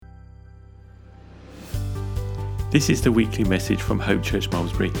This is the weekly message from Hope Church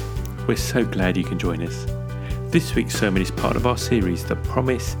Malmesbury. We're so glad you can join us. This week's sermon is part of our series, The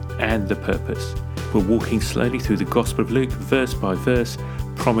Promise and the Purpose. We're walking slowly through the Gospel of Luke, verse by verse,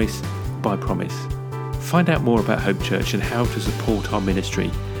 promise by promise. Find out more about Hope Church and how to support our ministry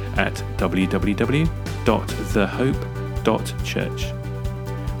at www.thehope.church.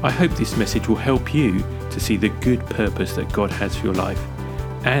 I hope this message will help you to see the good purpose that God has for your life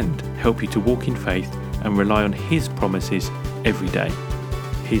and help you to walk in faith and rely on His promises every day.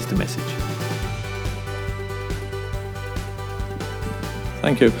 Here's the message.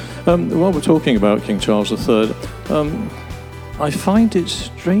 Thank you. While we're talking about King Charles III, I find it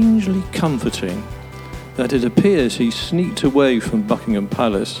strangely comforting that it appears he sneaked away from Buckingham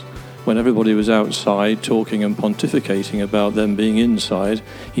Palace when everybody was outside talking and pontificating about them being inside.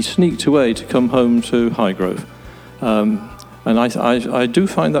 He sneaked away to come home to Highgrove. And I do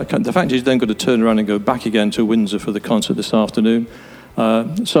find that the fact he's then got to turn around and go back again to Windsor for the concert this afternoon.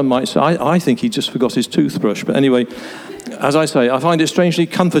 Some might say, I think he just forgot his toothbrush. But anyway, as I say, I find it strangely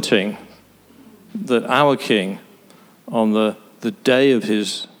comforting that our King, on the day of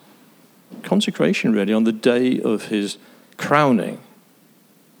his consecration, really, on the day of his crowning,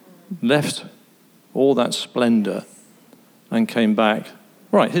 left all that splendour and came back.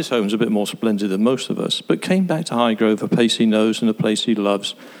 Right, his home's a bit more splendid than most of us, but came back to Highgrove, a place he knows and a place he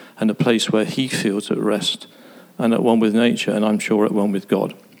loves, and a place where he feels at rest and at one with nature, and I'm sure at one with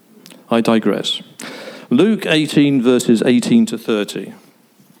God. I digress. Luke 18, verses 18 to 30.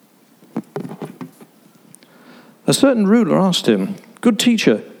 A certain ruler asked him, "Good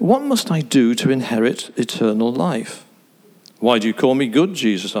teacher, what must I do to inherit eternal life?" "Why do you call me good?"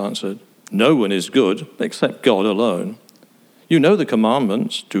 Jesus answered. "No one is good except God alone. You know the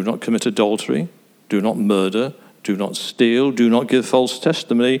commandments: do not commit adultery, do not murder, do not steal, do not give false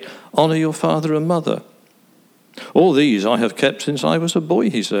testimony, honor your father and mother. All these I have kept since I was a boy,"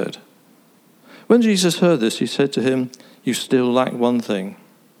 he said. When Jesus heard this, he said to him, "You still lack one thing.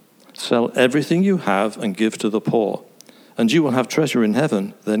 Sell everything you have and give to the poor, and you will have treasure in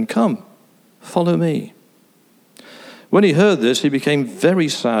heaven. Then come, follow me." When he heard this, he became very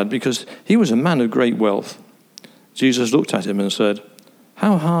sad because he was a man of great wealth. Jesus looked at him and said,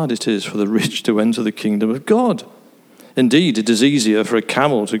 "How hard it is for the rich to enter the kingdom of God. Indeed, it is easier for a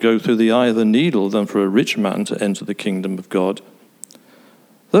camel to go through the eye of a needle than for a rich man to enter the kingdom of God."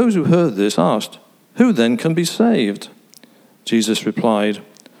 Those who heard this asked, "Who then can be saved?" Jesus replied,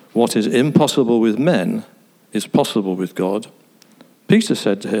 "What is impossible with men is possible with God." Peter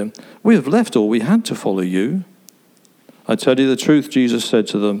said to him, "We have left all we had to follow you." "I tell you the truth," Jesus said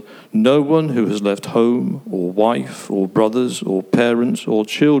to them, "no one who has left home or wife or brothers or parents or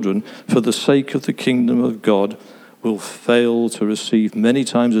children for the sake of the kingdom of God will fail to receive many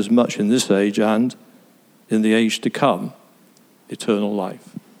times as much in this age and in the age to come, eternal life."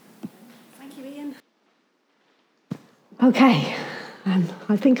 Thank you, Ian. Okay,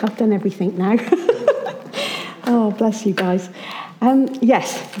 I think I've done everything now. Oh, bless you guys.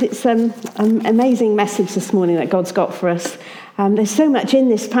 Yes, it's an amazing message this morning that God's got for us. There's so much in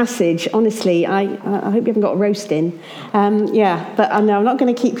this passage, honestly. I hope you haven't got a roast in. But I know I'm not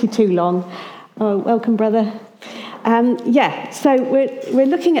going to keep you too long. Oh, welcome, brother. So we're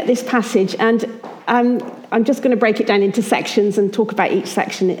looking at this passage, and I'm just going to break it down into sections and talk about each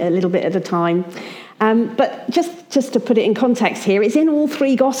section a little bit at a time. But just to put it in context here, it's in all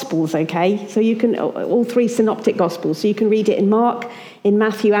three Gospels, okay? So you can, all three synoptic Gospels. So you can read it in Mark, in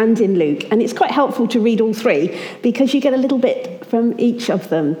Matthew, and in Luke. And it's quite helpful to read all three because you get a little bit from each of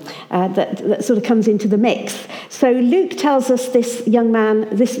them that sort of comes into the mix. So Luke tells us this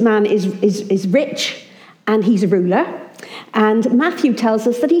man is rich and he's a ruler. And Matthew tells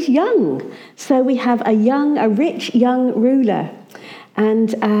us that he's young. So we have a rich young ruler.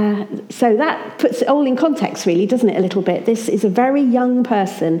 And so that puts it all in context, really, doesn't it, a little bit? This is a very young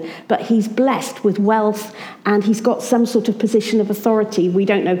person, but he's blessed with wealth and he's got some sort of position of authority. We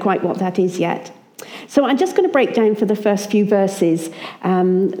don't know quite what that is yet. So I'm just going to break down for the first few verses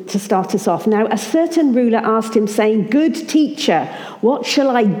to start us off. "Now, a certain ruler asked him, saying, 'Good teacher, what shall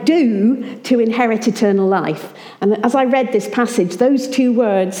I do to inherit eternal life?'" And as I read this passage, those two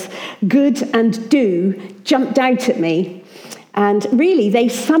words, good and do, jumped out at me. And really, they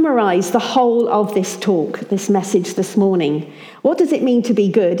summarize the whole of this talk, this message this morning. What does it mean to be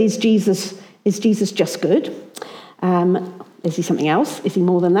good? Is Jesus just good? Is he something else? Is he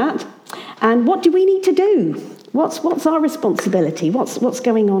more than that? And what do we need to do? What's our responsibility? What's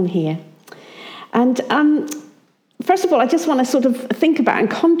going on here? And first of all, I just want to sort of think about and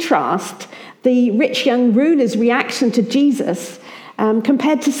contrast the rich young ruler's reaction to Jesus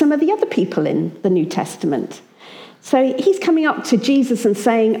compared to some of the other people in the New Testament. So he's coming up to Jesus and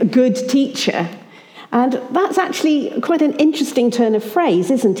saying, "A good teacher." And that's actually quite an interesting turn of phrase,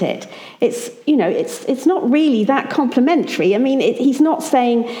 isn't it? It's not really that complimentary. I mean, he's not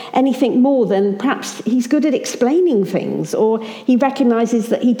saying anything more than perhaps he's good at explaining things, or he recognizes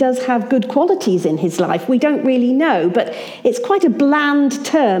that he does have good qualities in his life. We don't really know, but it's quite a bland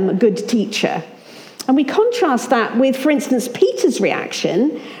term, good teacher. And we contrast that with, for instance, Peter's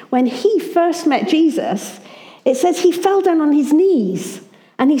reaction when he first met Jesus. It says he fell down on his knees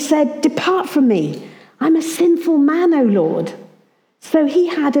and he said, "Depart from me. I'm a sinful man, O Lord." So he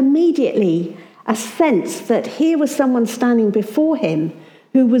had immediately a sense that here was someone standing before him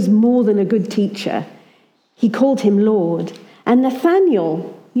who was more than a good teacher. He called him Lord. And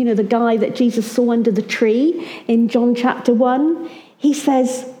Nathanael, the guy that Jesus saw under the tree in John chapter 1, he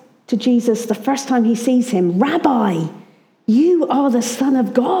says to Jesus the first time he sees him, "Rabbi, you are the Son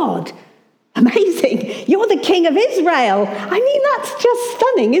of God." Amazing. You're the King of Israel. I mean, that's just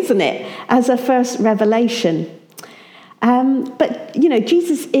stunning, isn't it? As a first revelation. But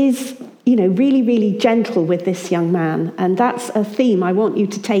Jesus is, really, really gentle with this young man. And that's a theme I want you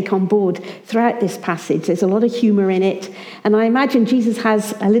to take on board throughout this passage. There's a lot of humor in it. And I imagine Jesus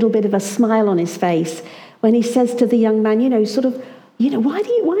has a little bit of a smile on his face when he says to the young man, why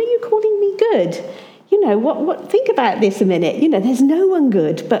are you calling me good? Think about this a minute. There's no one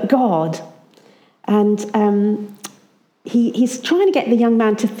good but God. And he's trying to get the young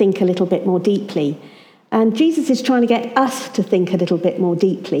man to think a little bit more deeply. And Jesus is trying to get us to think a little bit more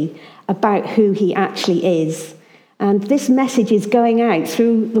deeply about who he actually is. And this message is going out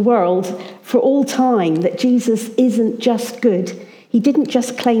through the world for all time that Jesus isn't just good. He didn't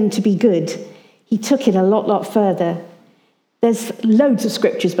just claim to be good. He took it a lot further. There's loads of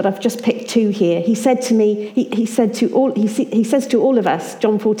scriptures, but I've just picked two here. He said to me, he says to all of us,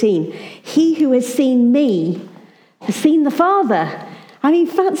 John 14, "He who has seen me has seen the Father." I mean,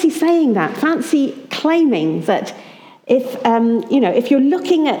 fancy saying that, fancy claiming that if you're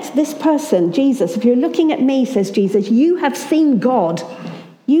looking at this person, Jesus, if you're looking at me, says Jesus, you have seen God.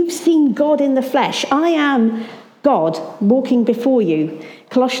 You've seen God in the flesh. I am God walking before you.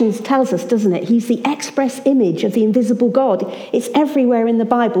 Colossians tells us, doesn't it? He's the express image of the invisible God. It's everywhere in the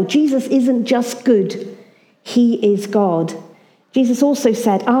Bible. Jesus isn't just good. He is God. Jesus also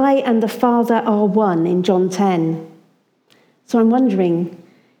said, "I and the Father are one," in John 10. So I'm wondering,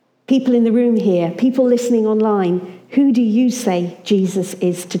 people in the room here, people listening online, who do you say Jesus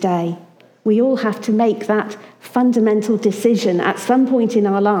is today? We all have to make that fundamental decision at some point in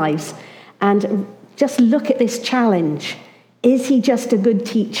our lives and just look at this challenge. Is he just a good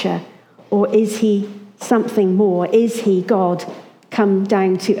teacher, or is he something more? Is he God come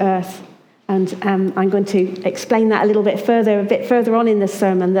down to earth? And I'm going to explain that a bit further on in the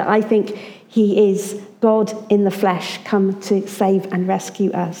sermon, that I think he is God in the flesh come to save and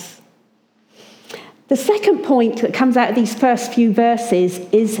rescue us. The second point that comes out of these first few verses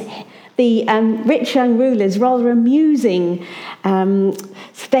is the rich young ruler's rather amusing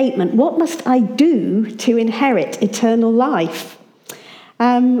statement. What must I do to inherit eternal life?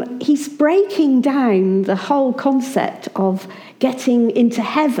 He's breaking down the whole concept of getting into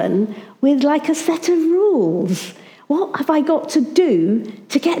heaven with like a set of rules. What have I got to do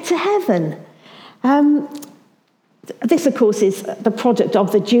to get to heaven? This, of course, is the product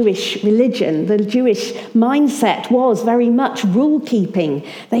of the Jewish religion. The Jewish mindset was very much rule-keeping.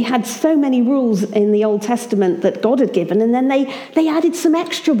 They had so many rules in the Old Testament that God had given, and then they added some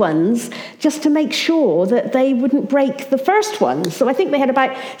extra ones just to make sure that they wouldn't break the first ones. So I think they had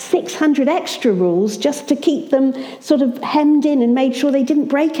about 600 extra rules just to keep them sort of hemmed in and made sure they didn't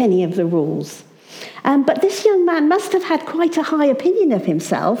break any of the rules. But this young man must have had quite a high opinion of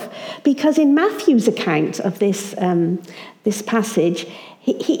himself, because in Matthew's account of this passage,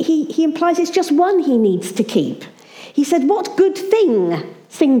 he implies it's just one he needs to keep. He said, "What good thing,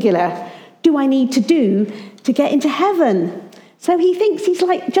 singular, do I need to do to get into heaven?" So he thinks he's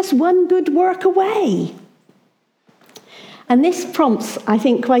like just one good work away. And this prompts, I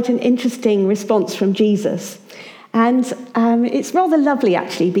think, quite an interesting response from Jesus. And it's rather lovely,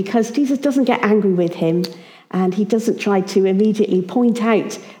 actually, because Jesus doesn't get angry with him, and he doesn't try to immediately point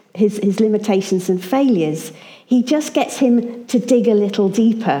out his limitations and failures. He just gets him to dig a little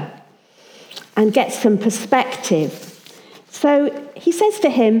deeper and get some perspective. So he says to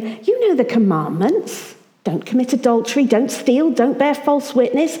him, "You know the commandments. Don't commit adultery, don't steal, don't bear false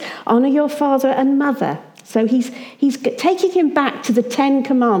witness, honor your father and mother." So he's taking him back to the 10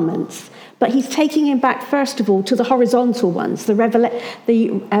 commandments. But he's taking him back, first of all, to the horizontal ones, the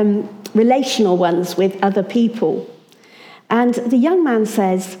relational ones with other people. And the young man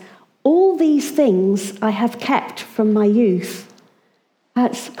says, All these things I have kept from my youth.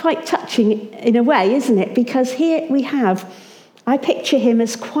 That's quite touching in a way, isn't it? Because here I picture him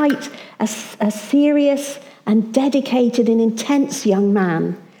as quite a serious and dedicated and intense young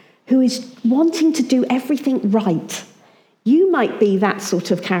man who is wanting to do everything right. You might be that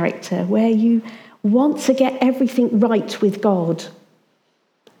sort of character where you want to get everything right with God.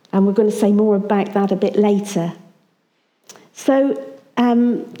 And we're going to say more about that a bit later. So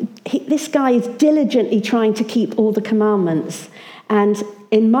this guy is diligently trying to keep all the commandments. And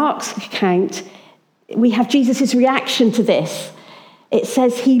in Mark's account, we have Jesus' reaction to this. It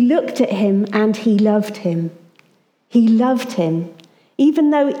says he looked at him and he loved him. He loved him.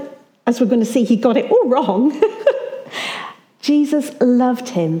 Even though, as we're going to see, he got it all wrong, Jesus loved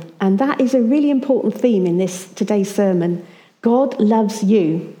him. And that is a really important theme in today's sermon. God loves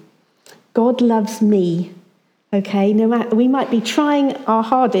you. God loves me. Okay, no matter, we might be trying our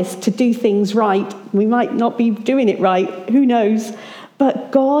hardest to do things right. We might not be doing it right. Who knows?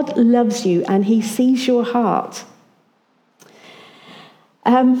 But God loves you and he sees your heart.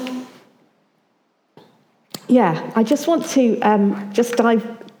 I just want to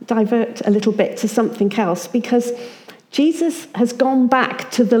divert a little bit to something else, because Jesus has gone back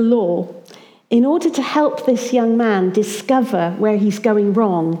to the law in order to help this young man discover where he's going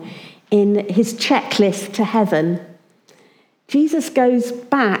wrong in his checklist to heaven. Jesus goes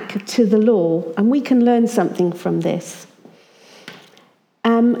back to the law, and we can learn something from this.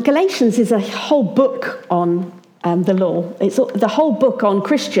 Galatians is a whole book on the law. It's the whole book on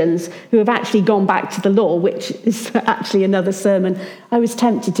Christians who have actually gone back to the law, which is actually another sermon. I was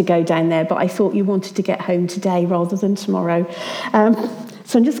tempted to go down there, but I thought you wanted to get home today rather than tomorrow.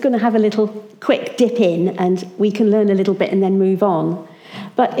 So I'm just going to have a little quick dip in, and we can learn a little bit and then move on.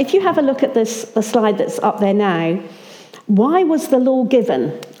 But if you have a look at the slide that's up there now, why was the law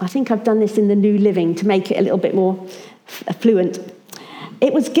given? I think I've done this in the New Living to make it a little bit more fluent.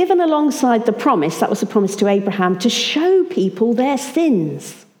 It was given alongside the promise, that was the promise to Abraham, to show people their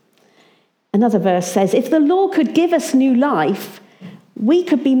sins. Another verse says, if the law could give us new life, we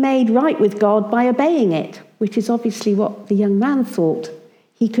could be made right with God by obeying it, which is obviously what the young man thought.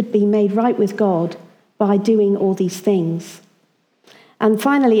 He could be made right with God by doing all these things. And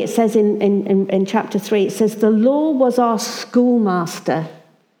finally, it says in chapter 3, it says, the law was our schoolmaster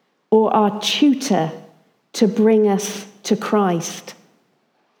or our tutor to bring us to Christ.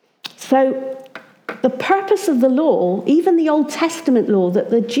 So the purpose of the law, even the Old Testament law that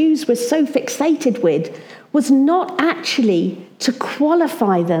the Jews were so fixated with, was not actually to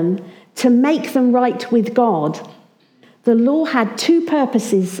qualify them, to make them right with God. The law had two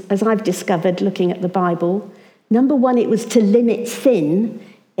purposes, as I've discovered looking at the Bible. Number one, it was to limit sin.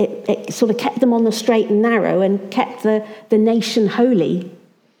 It sort of kept them on the straight and narrow and kept the nation holy.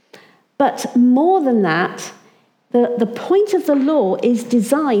 But more than that, the point of the law is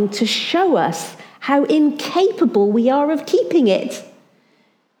designed to show us how incapable we are of keeping it.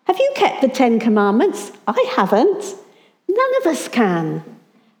 Have you kept the 10 Commandments? I haven't. None of us can.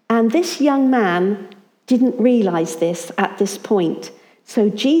 And this young man didn't realize this at this point. So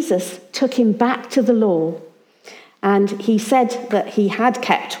Jesus took him back to the law. And he said that he had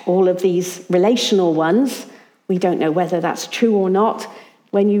kept all of these relational ones. We don't know whether that's true or not.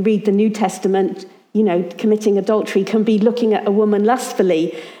 When you read the New Testament, committing adultery can be looking at a woman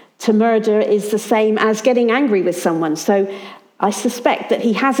lustfully. To murder is the same as getting angry with someone. So I suspect that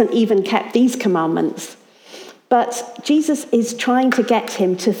he hasn't even kept these commandments. But Jesus is trying to get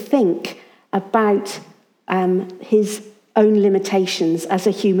him to think about his own limitations as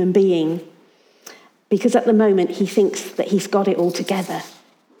a human being. Because at the moment, he thinks that he's got it all together.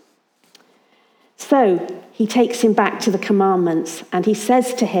 So he takes him back to the commandments, and he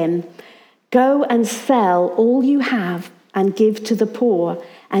says to him, go and sell all you have and give to the poor,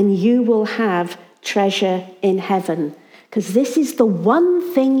 and you will have treasure in heaven. Because this is the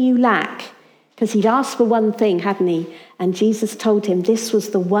one thing you lack. Because he'd asked for one thing, hadn't he? And Jesus told him this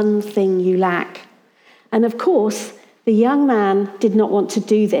was the one thing you lack. And of course, the young man did not want to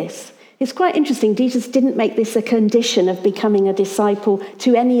do this. It's quite interesting. Jesus didn't make this a condition of becoming a disciple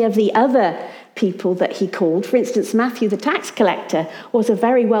to any of the other people that he called. For instance, Matthew, the tax collector, was a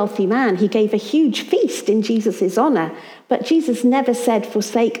very wealthy man. He gave a huge feast in Jesus' honor. But Jesus never said,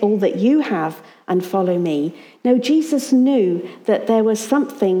 forsake all that you have and follow me. No, Jesus knew that there was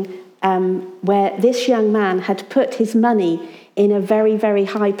something where this young man had put his money in a very, very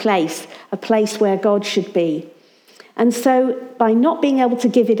high place, a place where God should be. And so by not being able to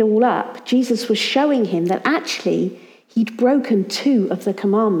give it all up, Jesus was showing him that actually he'd broken 2 of the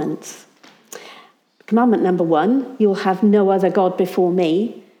commandments. Commandment number 1, you'll have no other God before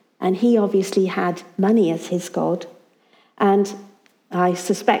me. And he obviously had money as his God. And I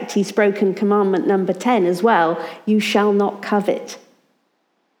suspect he's broken commandment number 10 as well. You shall not covet.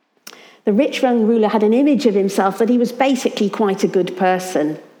 The rich young ruler had an image of himself that he was basically quite a good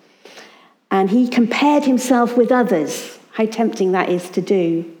person. And he compared himself with others. How tempting that is to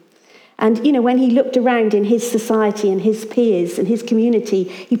do. And, when he looked around in his society and his peers and his community,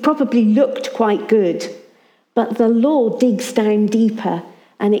 he probably looked quite good. But the law digs down deeper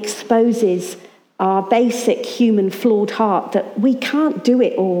and exposes our basic human flawed heart that we can't do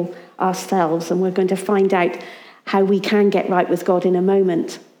it all ourselves. And we're going to find out how we can get right with God in a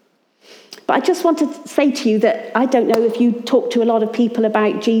moment. But I just want to say to you that I don't know if you talk to a lot of people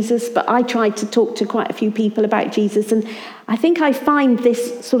about Jesus, but I tried to talk to quite a few people about Jesus. And I think I find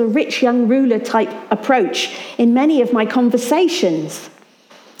this sort of rich young ruler type approach in many of my conversations.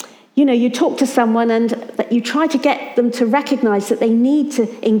 You talk to someone and that you try to get them to recognize that they need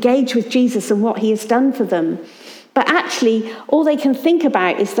to engage with Jesus and what he has done for them. But actually, all they can think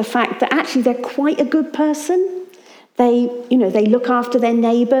about is the fact that actually they're quite a good person. They look after their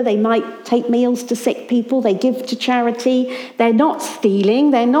neighbour. They might take meals to sick people. They give to charity. They're not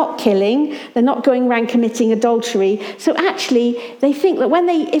stealing. They're not killing. They're not going around committing adultery. So actually, they think that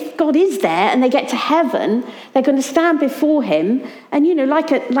if God is there and they get to heaven, they're going to stand before him. And,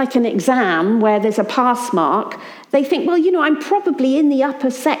 like an exam where there's a pass mark, they think, well, I'm probably in the upper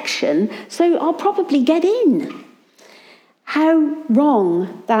section, so I'll probably get in. How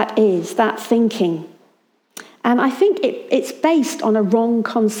wrong that is, that thinking. And I think it's based on a wrong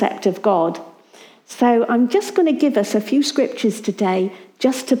concept of God. So I'm just going to give us a few scriptures today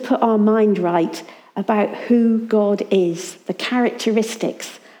just to put our mind right about who God is, the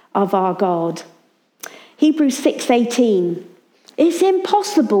characteristics of our God. Hebrews 6:18. It's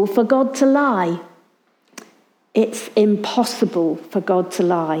impossible for God to lie. It's impossible for God to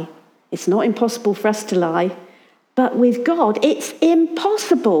lie. It's not impossible for us to lie, but with God, it's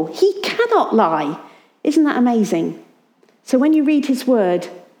impossible. He cannot lie. Isn't that amazing? So when you read his word,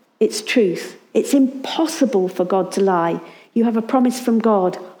 it's truth. It's impossible for God to lie. You have a promise from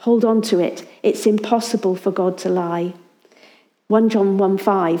God. Hold on to it. It's impossible for God to lie. 1 John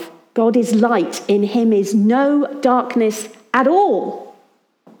 1:5. God is light. In him is no darkness at all.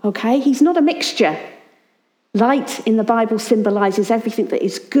 Okay? He's not a mixture. Light in the Bible symbolizes everything that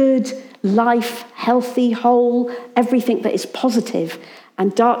is good, life, healthy, whole, everything that is positive.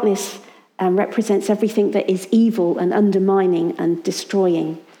 And darkness represents everything that is evil and undermining and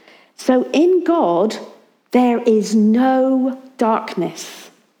destroying. So in God, there is no darkness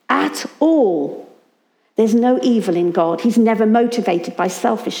at all. There's no evil in God. He's never motivated by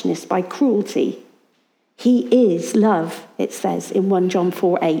selfishness, by cruelty. He is love, it says in 1 John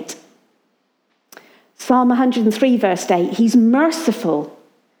 4:8. Psalm 103 verse 8, he's merciful.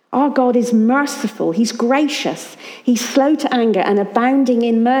 Our God is merciful. He's gracious. He's slow to anger and abounding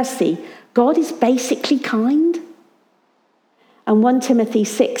in mercy. God is basically kind. And 1 Timothy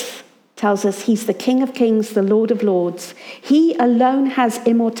 6 tells us he's the King of Kings, the Lord of Lords. He alone has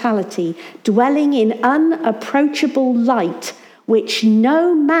immortality, dwelling in unapproachable light, which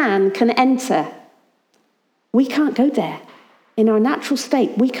no man can enter. We can't go there. In our natural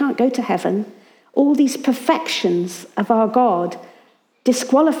state, we can't go to heaven. All these perfections of our God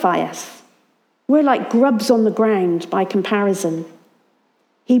disqualify us. We're like grubs on the ground by comparison.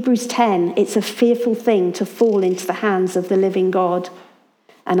 Hebrews 10, it's a fearful thing to fall into the hands of the living God.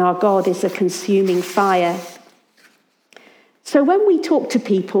 And our God is a consuming fire. So when we talk to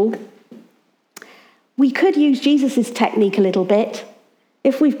people, we could use Jesus' technique a little bit.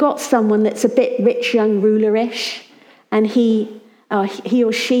 If we've got someone that's a bit rich young ruler-ish, and he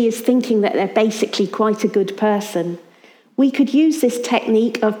or she is thinking that they're basically quite a good person, we could use this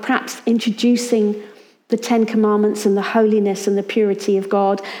technique of perhaps introducing the 10 Commandments and the holiness and the purity of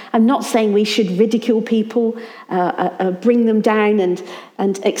God. I'm not saying we should ridicule people, bring them down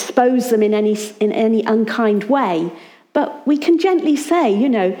and expose them in any unkind way. But we can gently say,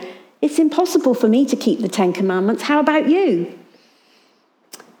 it's impossible for me to keep the 10 Commandments. How about you?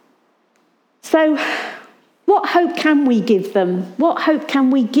 So what hope can we give them? What hope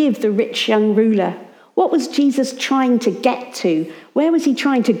can we give the rich young ruler? What was Jesus trying to get to? Where was he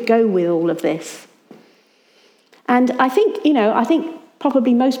trying to go with all of this? And I think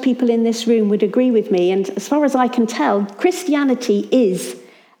probably most people in this room would agree with me. And as far as I can tell, Christianity is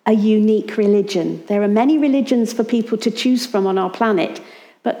a unique religion. There are many religions for people to choose from on our planet,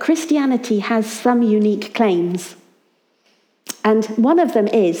 but Christianity has some unique claims. And one of them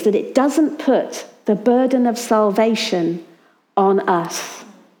is that it doesn't put the burden of salvation on us.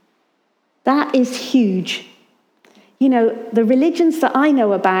 That is huge. The religions that I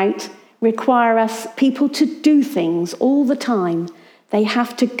know about require us people to do things all the time. They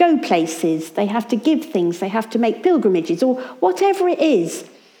have to go places, they have to give things, they have to make pilgrimages, or whatever it is.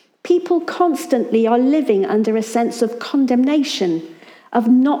 People constantly are living under a sense of condemnation, of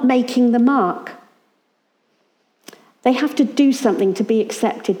not making the mark. They have to do something to be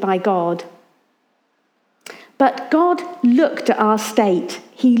accepted by God. But God looked at our state.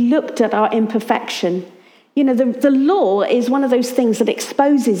 He looked at our imperfection. The law is one of those things that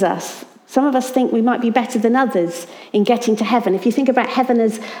exposes us. Some of us think we might be better than others in getting to heaven. If you think about heaven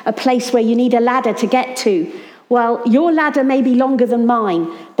as a place where you need a ladder to get to, well, your ladder may be longer than mine,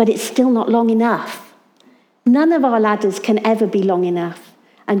 but it's still not long enough. None of our ladders can ever be long enough.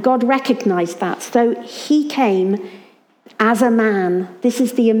 And God recognized that. So he came as a man. This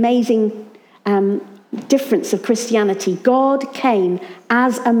is the amazing difference of Christianity. God came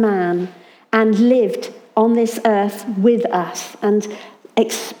as a man and lived on this earth with us and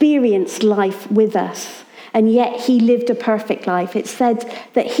experienced life with us. And yet he lived a perfect life. It said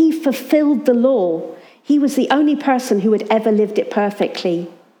that he fulfilled the law. He was the only person who had ever lived it perfectly.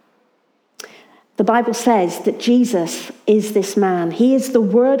 The Bible says that Jesus is this man. He is the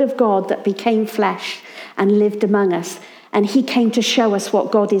Word of God that became flesh and lived among us. And he came to show us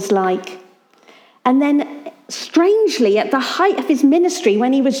what God is like. And then, strangely, at the height of his ministry,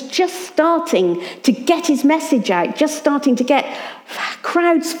 when he was just starting to get his message out, just starting to get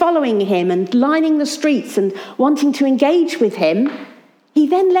crowds following him and lining the streets and wanting to engage with him, he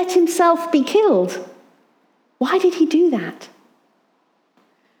then let himself be killed. Why did he do that?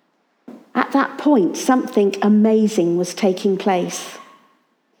 At that point, something amazing was taking place.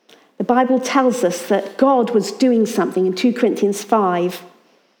 The Bible tells us that God was doing something in 2 Corinthians 5.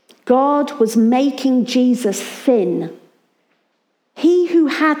 God was making Jesus sin. He who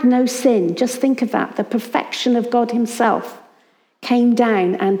had no sin, just think of that, the perfection of God himself, came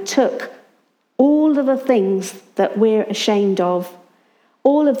down and took all of the things that we're ashamed of,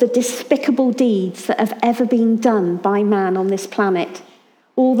 all of the despicable deeds that have ever been done by man on this planet,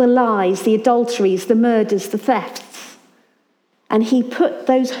 all the lies, the adulteries, the murders, the thefts. And he put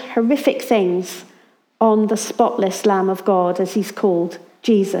those horrific things on the spotless Lamb of God, as he's called,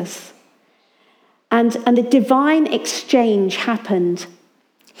 Jesus. And a divine exchange happened.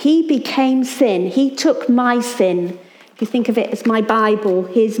 He became sin. He took my sin. If you think of it as my Bible,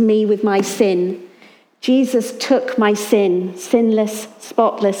 here's me with my sin. Jesus took my sin, sinless,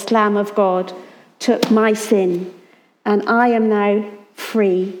 spotless Lamb of God, took my sin, and I am now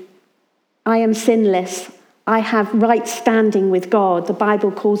free. I am sinless. I have right standing with God. The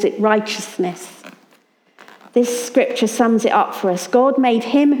Bible calls it righteousness. This scripture sums it up for us. God made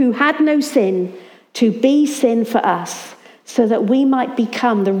him who had no sin to be sin for us, so that we might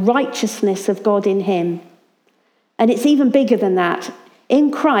become the righteousness of God in him. And it's even bigger than that.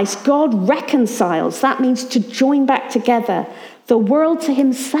 In Christ, God reconciles. That means to join back together the world to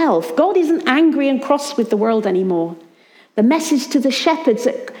himself. God isn't angry and cross with the world anymore. The message to the shepherds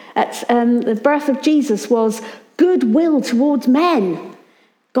at the birth of Jesus was goodwill towards men.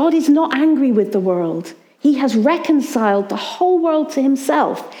 God is not angry with the world. He has reconciled the whole world to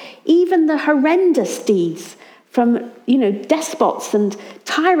himself, even the horrendous deeds from, despots and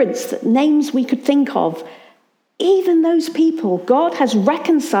tyrants, names we could think of. Even those people, God has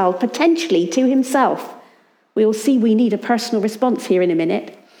reconciled potentially to himself. We'll see we need a personal response here in a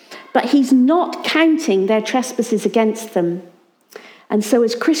minute. But he's not counting their trespasses against them. And so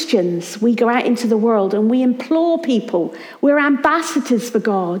as Christians, we go out into the world and we implore people. We're ambassadors for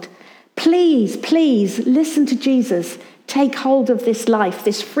God. Please, please listen to Jesus. Take hold of this life,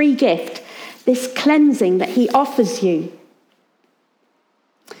 this free gift, this cleansing that he offers you.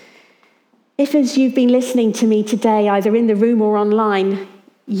 If, as you've been listening to me today, either in the room or online,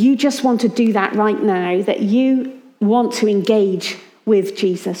 you just want to do that right now, that you want to engage with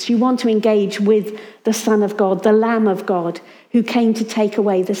Jesus, you want to engage with the Son of God, the Lamb of God, who came to take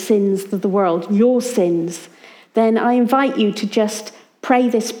away the sins of the world, your sins, then I invite you to just pray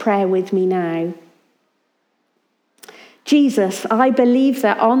this prayer with me now. Jesus, I believe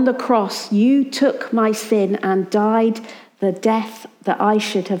that on the cross you took my sin and died the death that I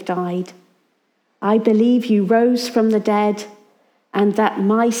should have died. I believe you rose from the dead and that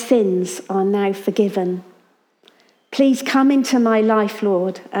my sins are now forgiven. Please come into my life,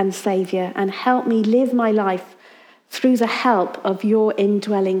 Lord and Saviour, and help me live my life through the help of your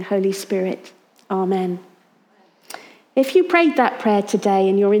indwelling Holy Spirit. Amen. If you prayed that prayer today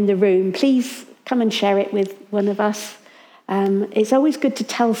and you're in the room, please come and share it with one of us. It's always good to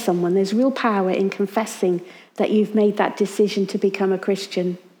tell someone. There's real power in confessing that you've made that decision to become a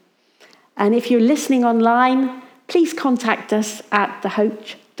Christian. And if you're listening online, please contact us at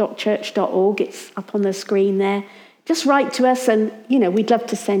thehope.church.org. It's up on the screen there. Just write to us and, we'd love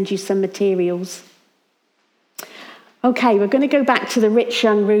to send you some materials. Okay, we're going to go back to the rich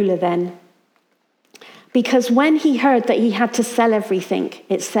young ruler then. Because when he heard that he had to sell everything,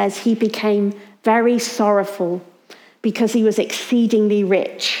 it says he became very sorrowful because he was exceedingly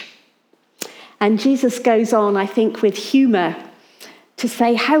rich. And Jesus goes on, I think, with humour to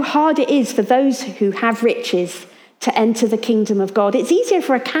say how hard it is for those who have riches to enter the kingdom of God. It's easier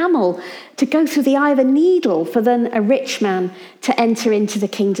for a camel to go through the eye of a needle than a rich man to enter into the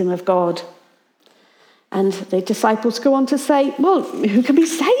kingdom of God. And the disciples go on to say, well, who can be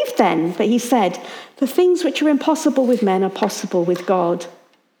saved then? But he said, the things which are impossible with men are possible with God.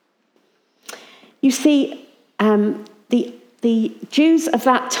 You see, the Jews of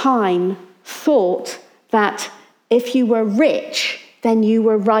that time thought that if you were rich, then you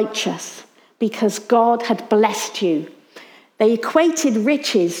were righteous because God had blessed you. They equated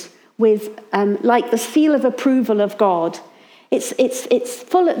riches with like the seal of approval of God. It's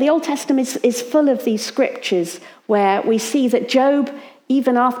full of, the Old Testament is full of these scriptures where we see that Job,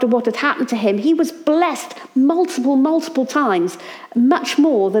 even after what had happened to him, he was blessed multiple times, much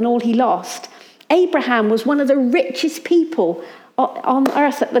more than all he lost. Abraham was one of the richest people on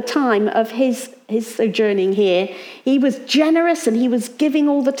earth at the time of his sojourning here. He was generous and he was giving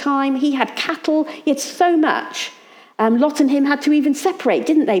all the time. He had cattle, he had so much. Lot and him had to even separate,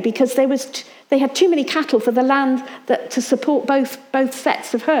 didn't they? Because they had too many cattle for the land to support both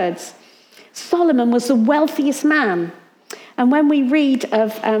sets of herds. Solomon was the wealthiest man. And when we read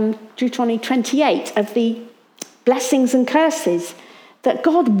of Deuteronomy 28, of the blessings and curses, that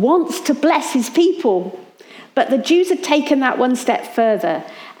God wants to bless his people. But the Jews had taken that one step further,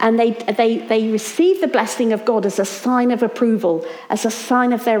 and they received the blessing of God as a sign of approval, as a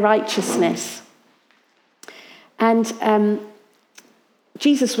sign of their righteousness. And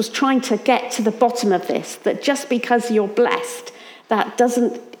Jesus was trying to get to the bottom of this, that just because you're blessed, that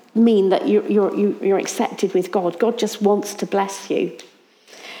doesn't mean that you're accepted with God. God just wants to bless you.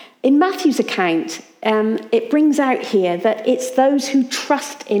 In Matthew's account, it brings out here that it's those who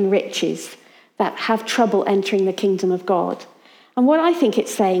trust in riches that have trouble entering the kingdom of God. And what I think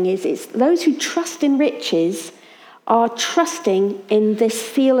it's saying is it's those who trust in riches are trusting in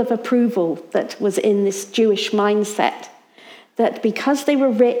this seal of approval that was in this Jewish mindset, that because they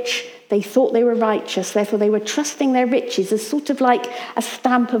were rich, they thought they were righteous, therefore they were trusting their riches as sort of like a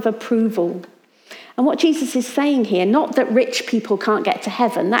stamp of approval. And what Jesus is saying here, not that rich people can't get to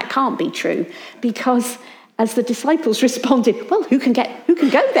heaven, that can't be true, because as the disciples responded, well, who can go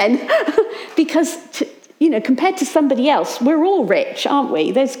then? Because, compared to somebody else, we're all rich, aren't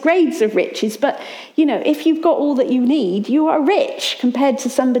we? There's grades of riches, but, if you've got all that you need, you are rich compared to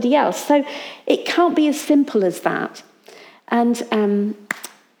somebody else. So it can't be as simple as that. And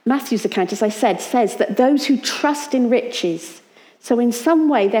Matthew's account, as I said, says that those who trust in riches, so in some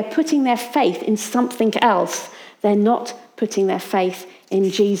way they're putting their faith in something else. They're not putting their faith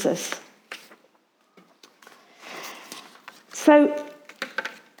in Jesus. So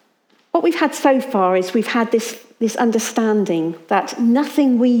what we've had so far is we've had this understanding that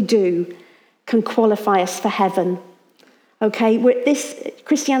nothing we do can qualify us for heaven. Okay,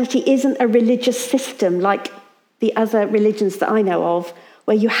 Christianity isn't a religious system like the other religions that I know of,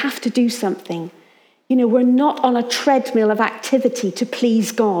 where you have to do something. We're not on a treadmill of activity to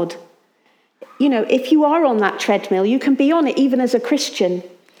please God. If you are on that treadmill, you can be on it even as a Christian.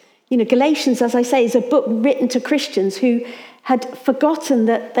 Galatians, as I say, is a book written to Christians who had forgotten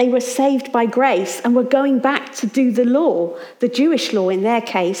that they were saved by grace and were going back to do the law, the Jewish law in their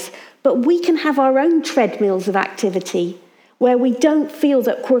case. But we can have our own treadmills of activity where we don't feel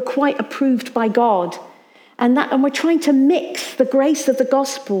that we're quite approved by God. And we're trying to mix the grace of the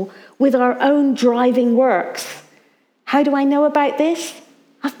gospel with our own driving works. How do I know about this?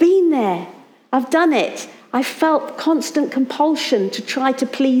 I've been there. I've done it. I felt constant compulsion to try to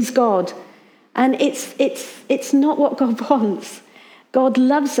please God. And it's not what God wants. God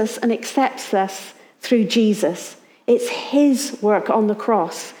loves us and accepts us through Jesus. It's his work on the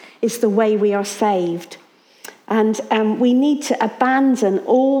cross is the way we are saved. And we need to abandon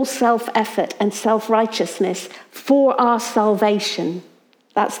all self-effort and self-righteousness for our salvation.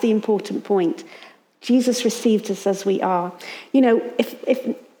 That's the important point. Jesus received us as we are.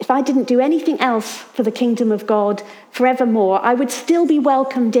 If I didn't do anything else for the kingdom of God forevermore, I would still be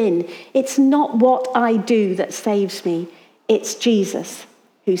welcomed in. It's not what I do that saves me. It's Jesus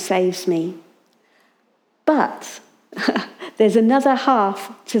who saves me. But there's another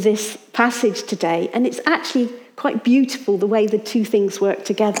half to this passage today, and it's actually quite beautiful the way the two things work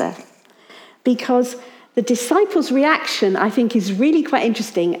together. Because the disciples' reaction, I think, is really quite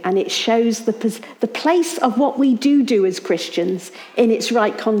interesting, and it shows the place of what we do as Christians in its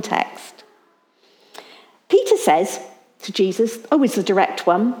right context. Peter says to Jesus, always the direct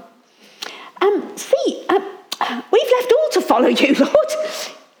one, we've left all to follow you, Lord.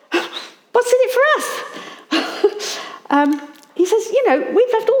 What's in it for us? He says,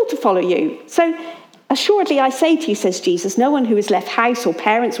 we've left all to follow you. So, assuredly I say to you, says Jesus, no one who has left house or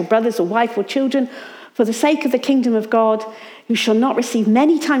parents or brothers or wife or children for the sake of the kingdom of God, who shall not receive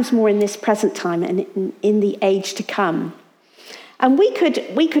many times more in this present time and in the age to come. And we could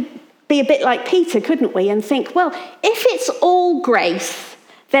be a bit like Peter, couldn't we? And think, well, if it's all grace,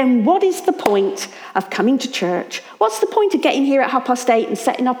 then what is the point of coming to church? What's the point of getting here at 8:30 and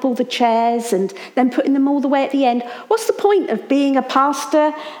setting up all the chairs and then putting them all the way at the end? What's the point of being a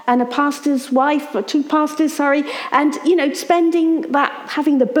pastor and a pastor's wife, or two pastors, and, spending that,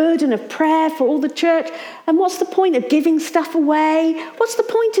 having the burden of prayer for all the church? And what's the point of giving stuff away? What's the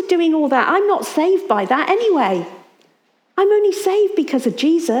point of doing all that? I'm not saved by that anyway. I'm only saved because of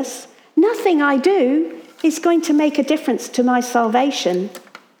Jesus. Nothing I do is going to make a difference to my salvation.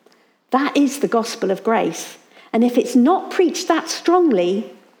 That is the gospel of grace. And if it's not preached that strongly,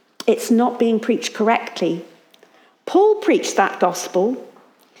 it's not being preached correctly. Paul preached that gospel,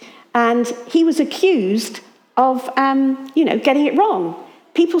 and he was accused of, getting it wrong.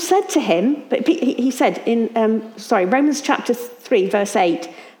 People said to him, but he said in, Romans chapter 3, verse 8,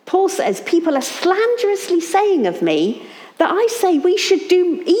 Paul says, people are slanderously saying of me that I say we should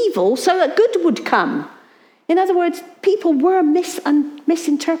do evil so that good would come. In other words, people were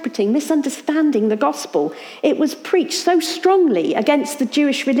misinterpreting, misunderstanding the gospel. It was preached so strongly against the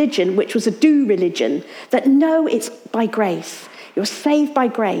Jewish religion, which was a do religion, that no, it's by grace. You're saved by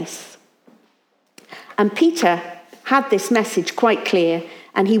grace. And Peter had this message quite clear,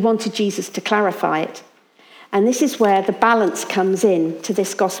 and he wanted Jesus to clarify it. And this is where the balance comes in to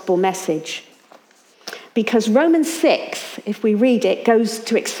this gospel message. Because Romans 6, if we read it, goes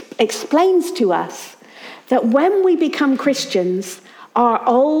to explains to us that when we become Christians, our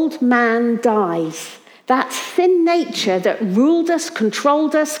old man dies. That sin nature that ruled us,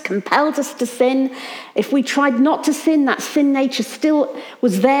 controlled us, compelled us to sin. If we tried not to sin, that sin nature still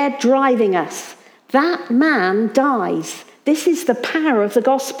was there driving us. That man dies. This is the power of the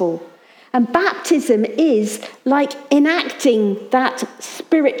gospel. And baptism is like enacting that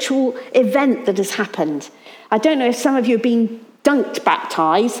spiritual event that has happened. I don't know if some of you have been dunked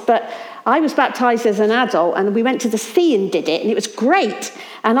baptized, but I was baptized as an adult, and we went to the sea and did it, and it was great.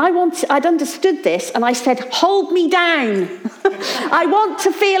 And I'd understood this, and I said, hold me down. I want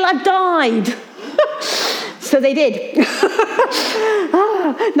to feel I've died. So they did.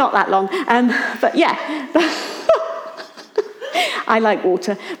 Not that long. But yeah. I like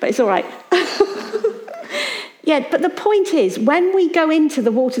water, but it's all right. Yeah, but the point is, when we go into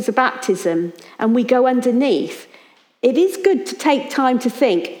the waters of baptism and we go underneath, it is good to take time to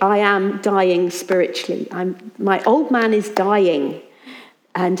think, I am dying spiritually. My old man is dying,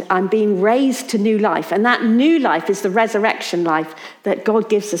 and I'm being raised to new life. And that new life is the resurrection life that God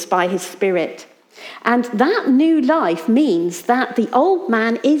gives us by his Spirit. And that new life means that the old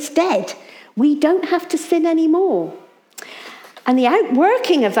man is dead. We don't have to sin anymore. And the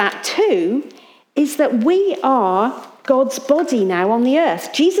outworking of that too is that we are God's body now on the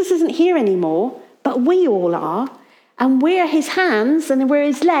earth. Jesus isn't here anymore, but we all are. And we're his hands, and we're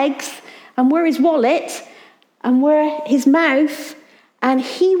his legs, and we're his wallet, and we're his mouth. And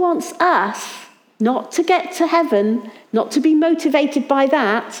he wants us not to get to heaven, not to be motivated by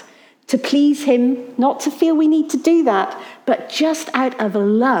that, to please him, not to feel we need to do that, but just out of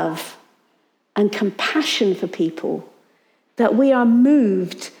love and compassion for people, that we are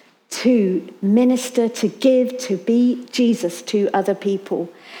moved to minister, to give, to be Jesus to other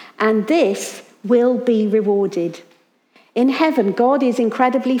people. And this will be rewarded. In heaven, God is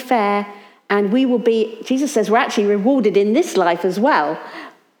incredibly fair, and we will be, Jesus says, we're actually rewarded in this life as well,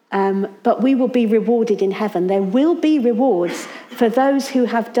 but we will be rewarded in heaven. There will be rewards for those who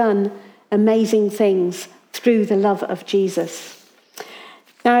have done amazing things through the love of Jesus.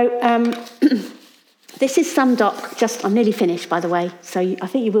 Now, this is summed up, I'm nearly finished, by the way, so I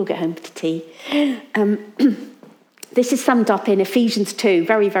think you will get home to tea. This is summed up in Ephesians 2,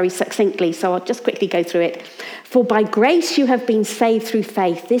 very, very succinctly, so I'll just quickly go through it. For by grace you have been saved through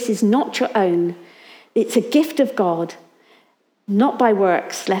faith. This is not your own. It's a gift of God, not by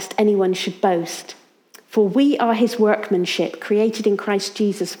works, lest anyone should boast. For we are his workmanship, created in Christ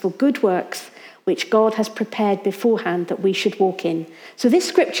Jesus for good works, which God has prepared beforehand that we should walk in. So this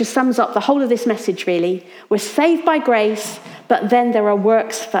scripture sums up the whole of this message, really. We're saved by grace, but then there are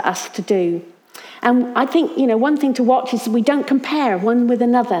works for us to do. And I think, one thing to watch is we don't compare one with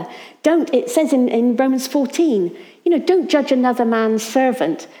another. It says in Romans 14, don't judge another man's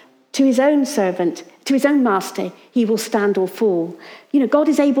servant to his own master, he will stand or fall. God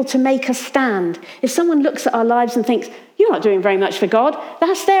is able to make us stand. If someone looks at our lives and thinks, you're not doing very much for God,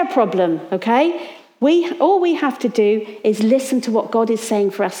 that's their problem, okay? All we have to do is listen to what God is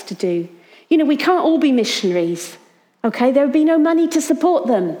saying for us to do. We can't all be missionaries, okay? There would be no money to support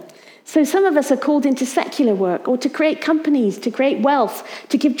them. So some of us are called into secular work or to create companies, to create wealth,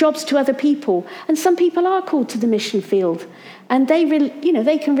 to give jobs to other people. And some people are called to the mission field. And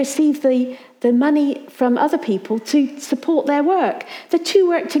they can receive the money from other people to support their work. The two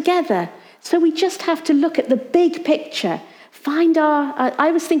work together. So we just have to look at the big picture. I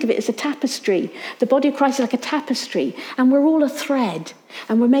always think of it as a tapestry. The body of Christ is like a tapestry. And we're all a thread.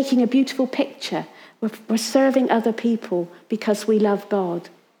 And we're making a beautiful picture. We're serving other people because we love God.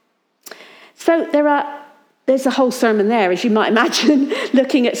 So there's a whole sermon there, as you might imagine,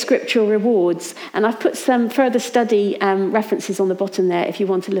 looking at scriptural rewards. And I've put some further study references on the bottom there if you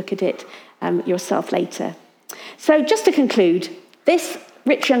want to look at it yourself later. So just to conclude, this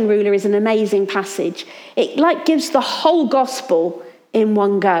rich young ruler is an amazing passage. It gives the whole gospel in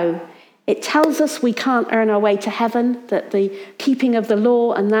one go. It tells us we can't earn our way to heaven, that the keeping of the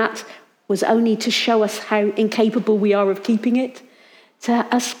law and that was only to show us how incapable we are of keeping it.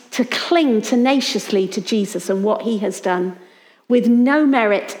 To cling tenaciously to Jesus and what he has done with no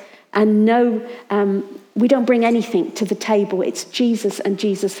merit and we don't bring anything to the table. It's Jesus and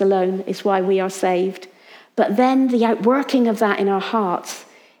Jesus alone is why we are saved. But then the outworking of that in our hearts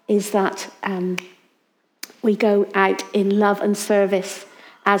is that we go out in love and service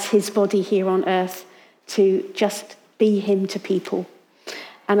as his body here on earth to just be him to people.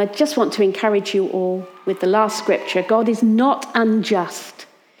 And I just want to encourage you all with the last scripture. God is not unjust.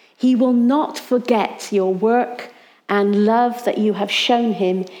 He will not forget your work and love that you have shown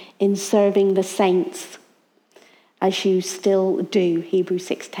him in serving the saints, as you still do, Hebrews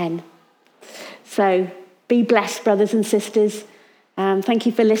 6:10. So be blessed, brothers and sisters. Thank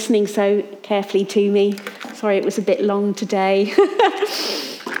you for listening so carefully to me. Sorry it was a bit long today.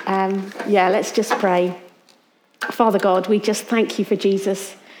 Let's just pray. Father God, we just thank you for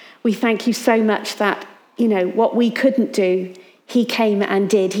Jesus. We thank you so much that, what we couldn't do, he came and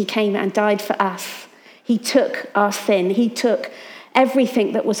did. He came and died for us. He took our sin. He took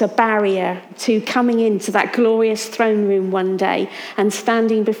everything that was a barrier to coming into that glorious throne room one day and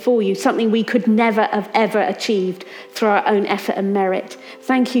standing before you, something we could never have ever achieved through our own effort and merit.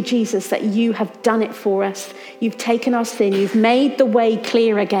 Thank you, Jesus, that you have done it for us. You've taken our sin. You've made the way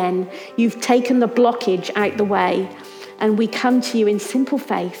clear again. You've taken the blockage out the way. And we come to you in simple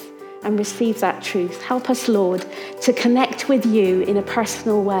faith and receive that truth. Help us, Lord, to connect with you in a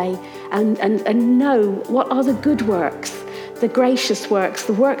personal way and know what are the good works, the gracious works,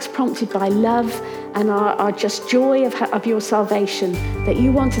 the works prompted by love and our just joy of your salvation that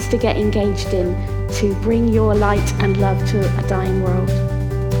you want us to get engaged in to bring your light and love to a dying world.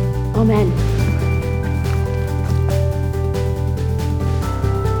 Amen.